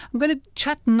I'm going to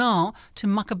chat now to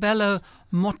Makabelo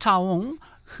Motaung,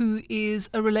 who is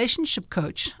a relationship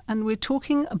coach, and we're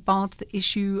talking about the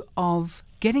issue of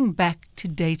getting back to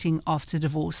dating after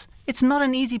divorce. It's not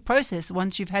an easy process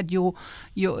once you've had your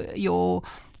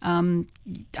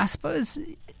I suppose,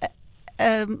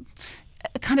 a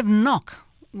kind of knock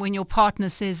when your partner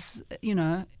says,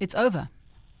 it's over.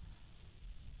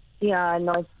 Yeah,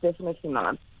 no, it's definitely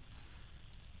not.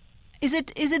 Is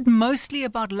it mostly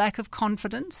about lack of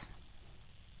confidence?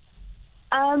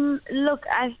 Look,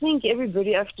 I think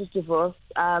everybody after divorce,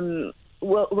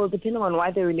 well, depending on why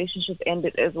the relationship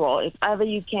ended as well. It's either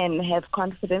you can have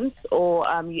confidence or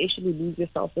you actually lose your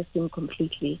self-esteem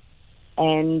completely.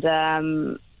 And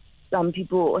some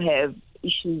people have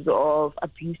issues of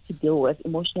abuse to deal with,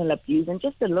 emotional abuse, and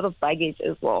just a lot of baggage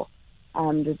as well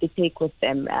that they take with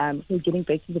them. So getting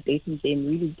back to the dating game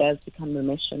really does become a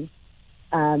mission.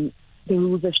 The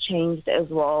rules have changed as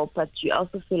well, but you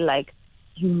also feel like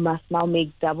you must now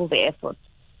make double the effort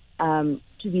to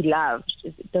be loved.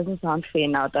 It doesn't sound fair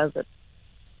now, does it?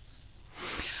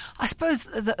 I suppose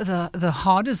the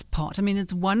hardest part,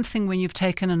 it's one thing when you've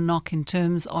taken a knock in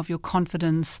terms of your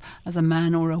confidence as a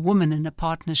man or a woman in a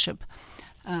partnership.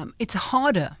 It's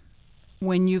harder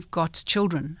when you've got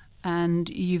children and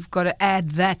you've got to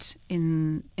add that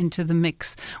into the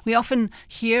mix. We often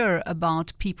hear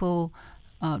about people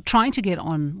trying to get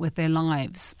on with their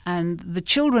lives, and the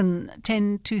children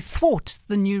tend to thwart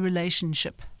the new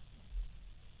relationship.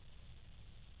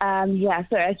 So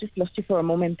I just lost you for a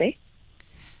moment there.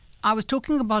 I was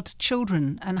talking about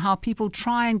children and how people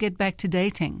try and get back to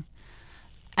dating.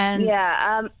 And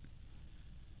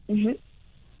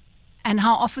and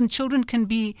how often children can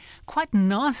be quite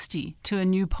nasty to a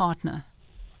new partner.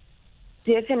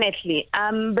 Definitely.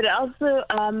 But also,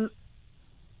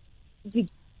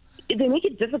 they make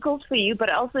it difficult for you, but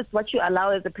also it's what you allow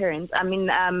as a parent.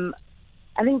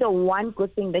 I think the one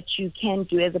good thing that you can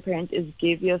do as a parent is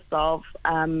give yourself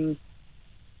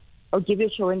or give your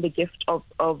children the gift of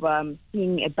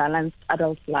seeing a balanced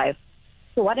adult life.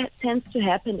 So what tends to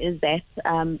happen is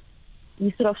that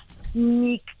we sort of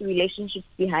sneak relationships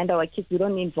behind our kids. We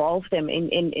don't involve them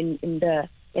in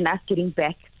us getting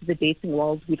back to the dating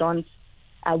world. We don't.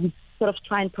 We sort of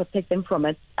try and protect them from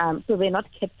it. So they're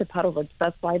not kept a part of it.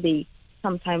 That's why they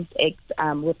sometimes act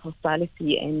with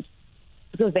hostility, and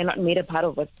because they're not made a part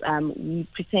of it, we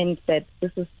pretend that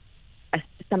this is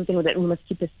something that we must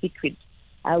keep a secret.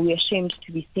 We're ashamed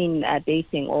to be seen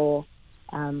dating, or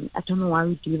I don't know why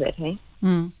we do that, hey?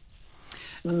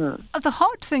 The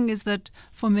hard thing is that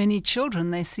for many children,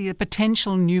 they see a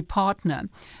potential new partner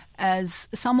as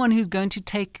someone who's going to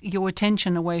take your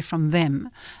attention away from them.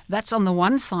 That's on the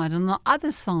one side. On the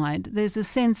other side, there's a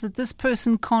sense that this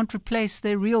person can't replace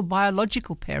their real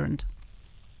biological parent.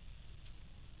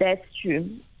 That's true.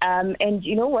 And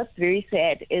you know what's very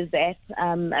sad is that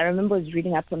I remember I was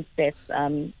reading up on stats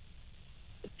a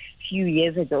few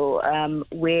years ago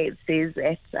where it says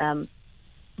that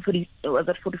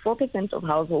 44% of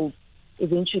households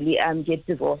eventually get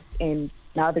divorced, and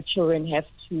now the children have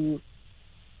to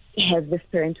have this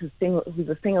parent who's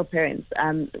a single parent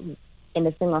in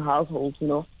a single household,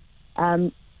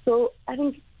 So I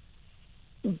think,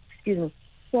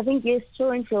 So I think, yes,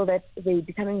 children feel that they're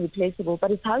becoming replaceable,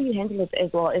 but it's how you handle it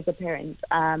as well as a parent.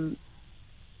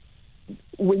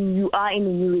 When you are in a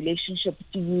new relationship,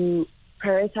 do you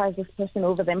prioritize this person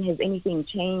over them? Has anything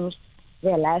changed?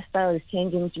 Their lifestyle is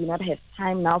changing. Do you not have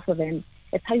time now for them?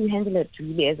 It's how you handle it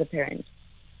really as a parent.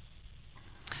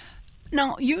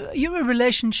 Now, you're a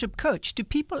relationship coach. Do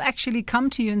people actually come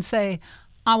to you and say,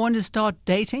 I want to start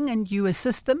dating, and you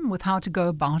assist them with how to go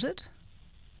about it?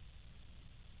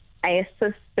 I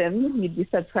assist them. You'd be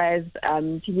surprised.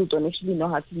 People don't actually know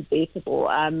how to be dateable.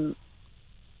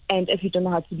 And if you don't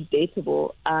know how to be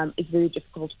dateable, it's very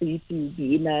difficult for you to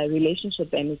be in a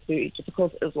relationship, and it's very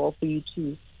difficult as well for you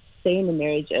to stay in a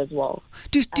marriage as well.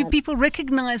 Do people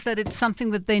recognize that it's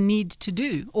something that they need to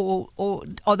do, or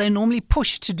are they normally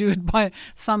pushed to do it by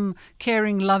some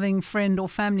caring, loving friend or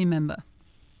family member?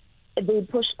 They're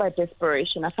pushed by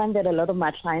desperation. I find that a lot of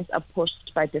my clients are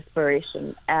pushed by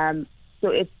desperation. So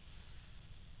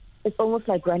it's almost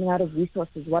like running out of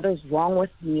resources. What is wrong with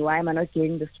me? Why am I not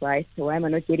getting this right? Why am I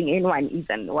not getting anyone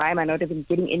even? Why am I not even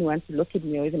getting anyone to look at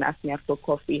me or even ask me out for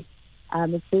coffee?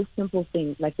 It's those simple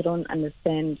things. Like, they don't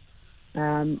understand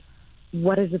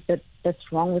what is it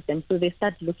that's wrong with them. So they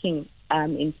start looking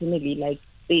internally, like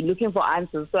they're looking for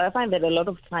answers. So I find that a lot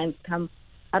of clients come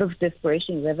out of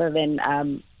desperation rather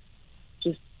than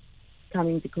just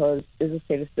coming because there's a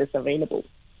service that's available.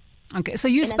 Okay, so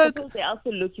you and spoke... I suppose they're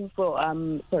also looking for,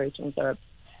 sorry to interrupt,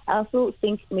 I also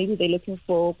think maybe they're looking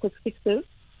for quick fixes.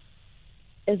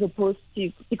 as opposed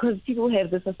to, because people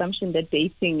have this assumption that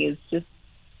dating is just,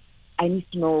 I need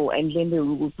to know and learn the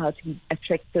rules, how to be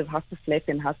attractive, how to flirt,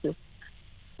 and how to.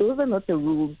 Those are not the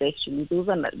rules, actually. Those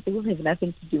have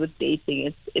nothing to do with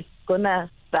dating. It's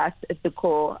gonna start at the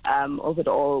core of it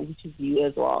all, which is you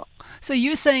as well. So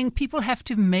you're saying people have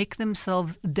to make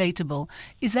themselves dateable.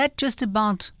 Is that just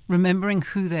about remembering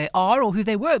who they are or who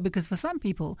they were? Because for some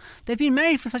people, they've been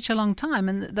married for such a long time,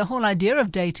 and the whole idea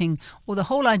of dating or the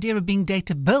whole idea of being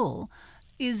dateable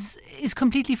is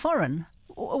completely foreign.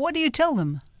 What do you tell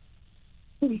them?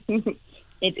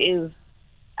 It is.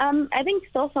 I think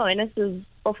self-awareness is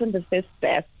often the first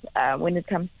step when it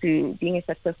comes to being a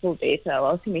successful dater,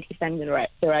 or ultimately finding the right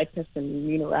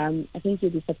person. I think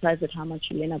you'll be surprised at how much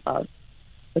you learn about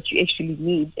what you actually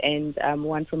need and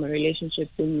want from a relationship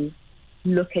when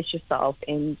you look at yourself,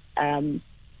 and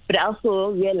but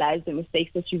also realize the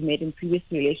mistakes that you've made in previous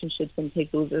relationships and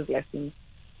take those as lessons.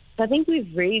 So I think we're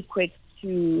very quick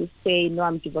to say, no,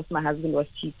 I'm divorced, my husband was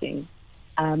cheating.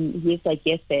 Yes, I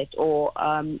get that. Or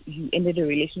you ended a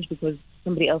relationship because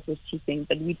somebody else was cheating.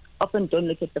 But we often don't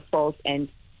look at the fault and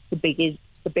the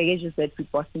baggages that we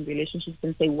brought in relationships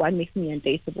and say, what makes me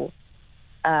undateable?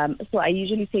 So I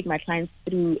usually take my clients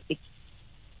through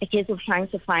a case of trying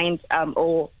to find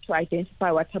or to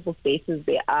identify what type of daters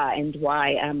they are and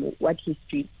why, what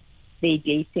history their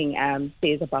dating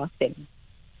says about them.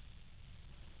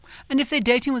 And if their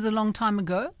dating was a long time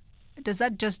ago, does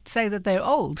that just say that they're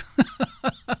old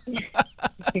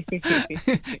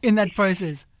in that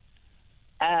process?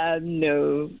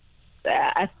 No.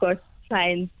 I've got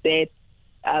clients that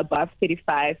are above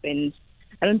 35, and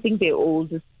I don't think they're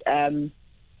old. I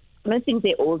don't think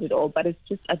they're old at all, but it's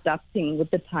just adapting with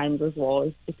the times as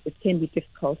well. It can be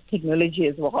difficult. Technology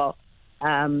as well.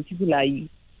 People are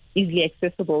easily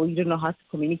accessible. You don't know how to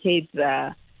communicate.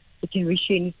 It can reach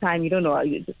you anytime. You don't know.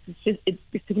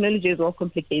 Technology as well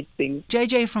complicates things.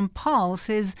 JJ from Paarl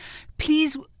says,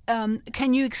 please,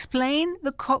 can you explain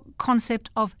the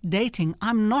concept of dating?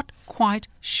 I'm not quite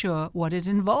sure what it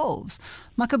involves.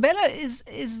 Makabelo,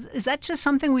 is that just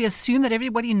something we assume that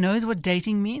everybody knows what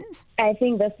dating means? I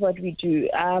think that's what we do.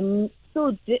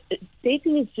 So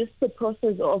dating is just the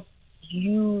process of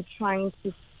you trying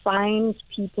to find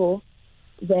people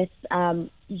that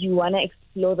you want to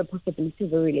explore the possibility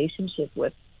of a relationship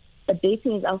with. But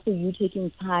dating is also you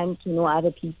taking time to know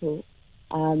other people,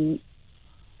 but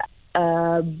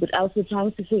also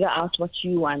trying to figure out what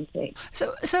you want.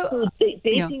 So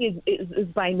dating is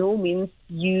by no means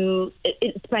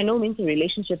it's by no means a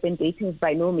relationship, and dating is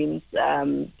by no means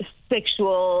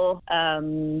sexual.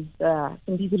 Some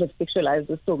people have sexualized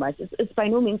this so much. It's by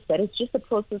no means that. It's just a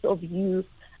process of you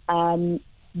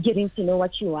getting to know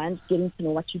what you want, getting to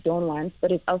know what you don't want,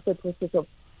 but it's also a process of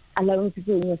allowing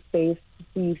people in your space to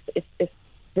see if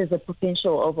there's a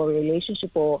potential of a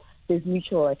relationship or there's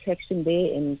mutual attraction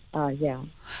there, and yeah.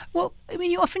 Well, I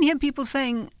mean, you often hear people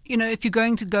saying, if you're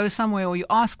going to go somewhere or you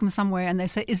ask them somewhere and they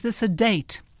say, is this a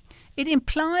date? It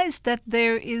implies that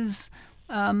there is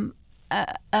an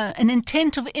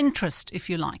intent of interest, if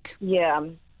you like. Yeah,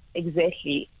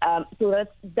 exactly. So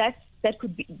that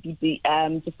could be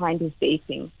defined as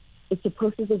dating. It's a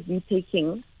process of you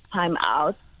taking time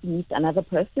out to meet another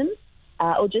person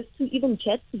or just to even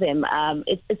chat to them.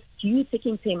 It's you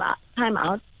taking time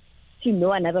out to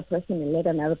know another person and let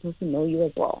another person know you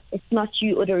as well. It's not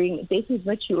you ordering, dating is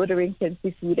not you ordering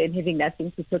fancy food and having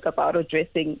nothing to talk about, or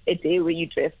dressing a day where you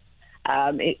dress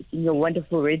in your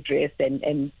wonderful red dress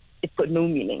and it's got no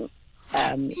meaning.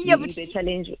 But the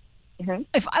challenge.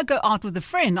 If I go out with a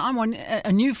friend, I want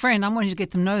a new friend. I'm wanting to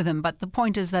get to know them. But the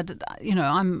point is that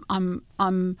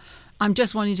I'm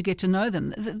just wanting to get to know them.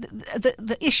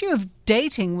 The issue of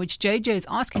dating, which JJ is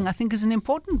asking, I think is an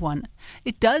important one.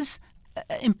 It does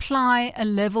imply a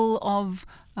level of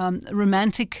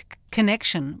romantic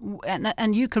connection,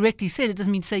 and you correctly said it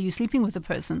doesn't mean to say you're sleeping with a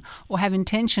person or have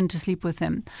intention to sleep with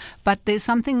them, but there's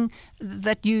something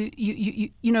that you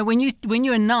when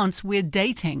you announce we're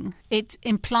dating, it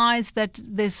implies that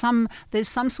there's some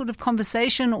sort of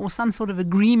conversation or some sort of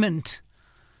agreement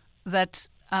that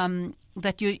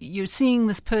you're seeing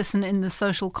this person in the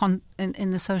social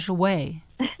in the social way.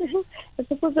 I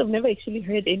suppose I've never actually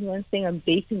heard anyone saying I'm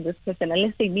dating this person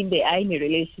unless they mean they are in a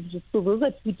relationship. So those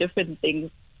are two different things.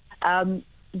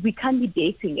 We can't be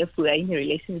dating if we are in a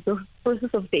relationship. The process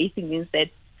of dating means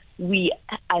that we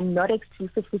are not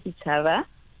exclusive with each other.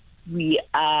 We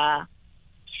are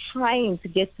trying to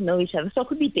get to know each other. So I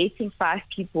could be dating 5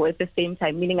 people at the same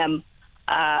time, meaning I'm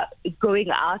going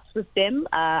out with them.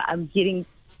 I'm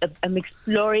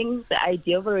exploring the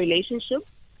idea of a relationship.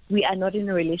 We are not in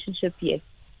a relationship yet.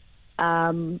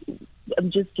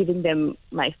 just giving them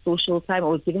my social time,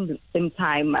 or giving them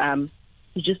time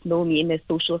to just know me in a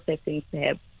social setting,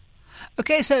 perhaps.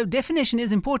 Okay, so definition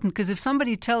is important, because if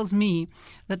somebody tells me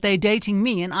that they're dating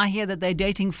me and I hear that they're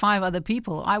dating 5 other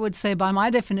people, I would say, by my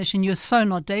definition, you're so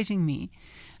not dating me.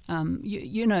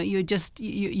 You're just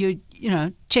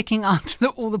checking out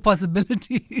all the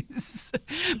possibilities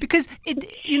because it,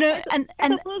 and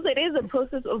I suppose it is a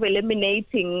process of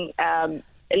elimination. I mean,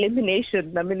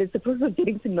 it's a process of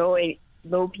getting to know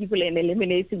people and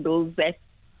eliminating those that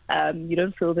you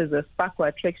don't feel there's a spark or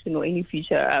attraction or any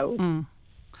future.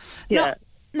 Yeah.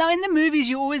 Now, in the movies,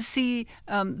 you always see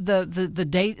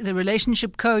the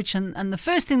relationship coach, and the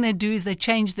first thing they do is they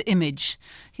change the image.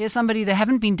 Here's somebody they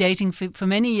haven't been dating for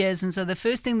many years, and so the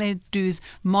first thing they do is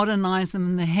modernize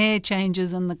them, and the hair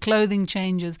changes and the clothing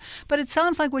changes. But it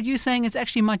sounds like what you're saying is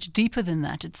actually much deeper than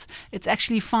that. It's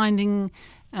actually finding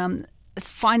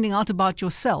out about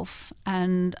yourself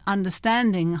and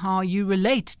understanding how you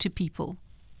relate to people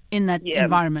in that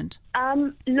environment.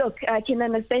 Look, I can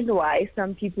understand why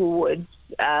some people would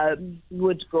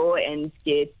go and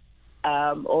get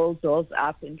all doors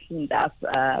up and cleaned up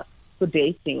for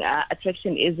dating.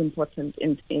 Attraction is important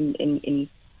in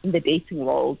the dating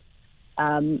world,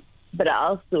 but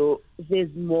also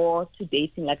there's more to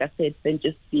dating, like I said, than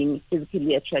just being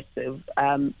physically attractive.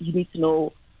 You need to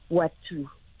know what to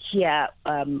hear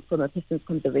from a person's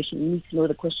conversation. You need to know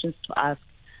the questions to ask,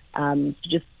 to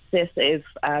just assess if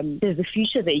there's a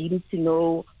future there. You need to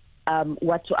know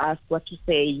what to ask, what to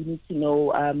say. You need to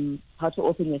know how to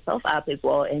open yourself up as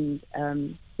well. And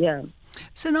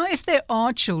So now, if there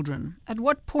are children, at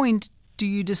what point do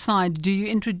you decide? Do you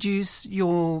introduce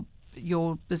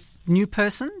this new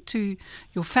person to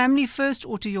your family first,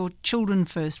 or to your children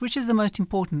first? Which is the most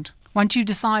important? Once you've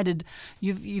decided,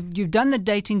 you've done the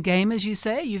dating game, as you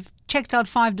say, you've checked out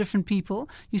 5 different people,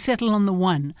 you settle on the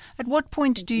one. At what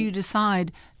point do you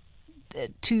decide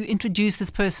to introduce this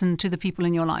person to the people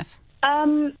in your life?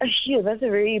 That's a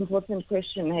very important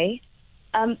question, hey?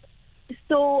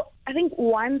 So I think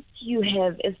once you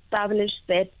have established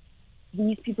that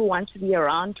these people want to be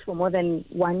around for more than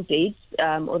one date,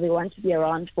 or they want to be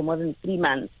around for more than 3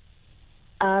 months,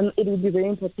 it would be very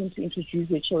important to introduce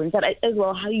your children. But as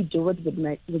well, how you do it would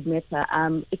matter.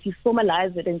 If you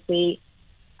formalize it and say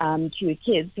to your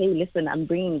kids, hey, listen, I'm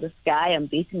bringing this guy, I'm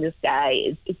dating this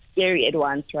guy, it's scary at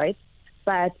once, right?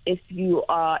 But if you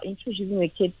are introducing a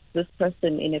kid to this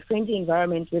person in a friendly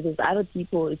environment where there's other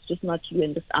people, it's just not you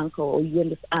and this uncle or you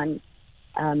and this aunt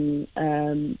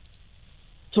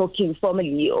talking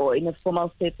formally or in a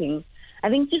formal setting, I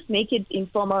think just make it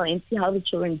informal and see how the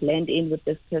children blend in with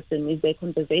this person, with their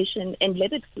conversation, and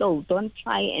let it flow. Don't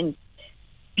try and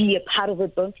be a part of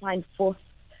it. Don't try and force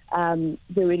the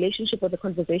relationship or the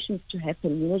conversations to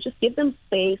happen. Just give them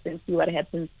space and see what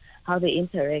happens, how they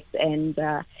interact. And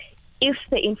if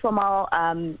the informal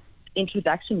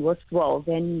introduction works well,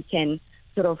 then you can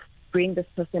sort of bring this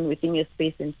person within your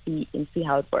space and see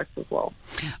how it works as well.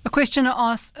 A listener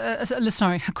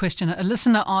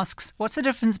asks, what's the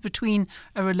difference between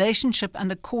a relationship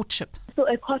and a courtship? So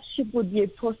a courtship would be a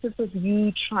process of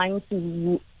you trying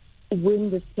to win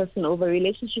this person over. A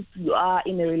relationship, you are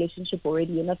in a relationship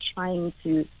already. You're not trying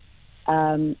to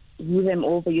win them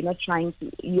over. You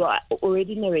are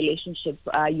already in a relationship.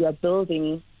 You are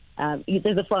building.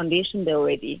 There's a foundation there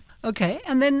already. Okay,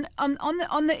 and then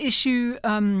on the issue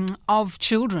of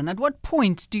children, at what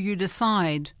point do you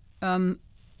decide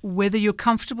whether you're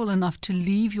comfortable enough to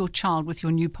leave your child with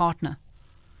your new partner?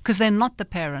 Because they're not the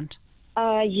parent.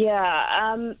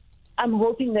 I'm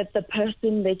hoping that the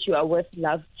person that you are with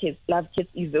loves kids.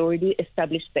 You've already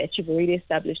established that. You've already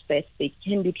established that they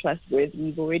can be trustworthy.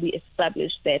 You've already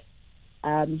established that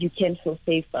you can feel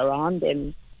safe around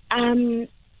them.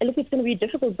 Look, it's going to be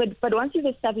difficult, but once you've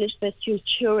established that your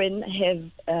children have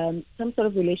some sort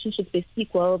of relationship, they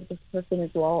speak well with this person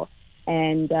as well,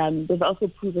 and they've also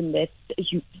proven that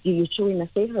your children are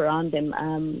safe around them,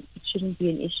 it shouldn't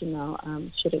be an issue now,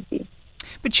 should it be?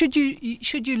 But should you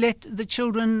let the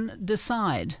children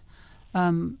decide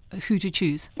who to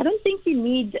choose? I don't think you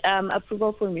need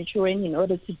approval from your children in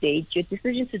order to date. Your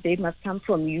decision to date must come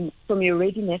from you, from your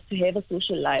readiness to have a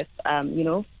social life,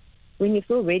 When you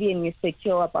feel ready and you're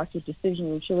secure about your decision,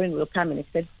 your children will come and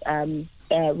accept,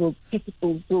 will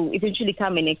eventually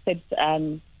come and accept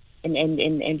and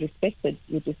respect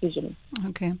your decision.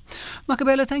 Okay.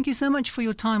 Makabelo, thank you so much for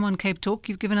your time on Cape Talk.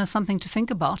 You've given us something to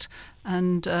think about,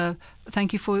 and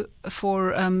thank you for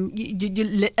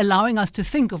allowing us to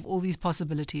think of all these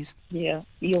possibilities. Yeah,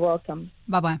 you're welcome.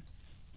 Bye-bye.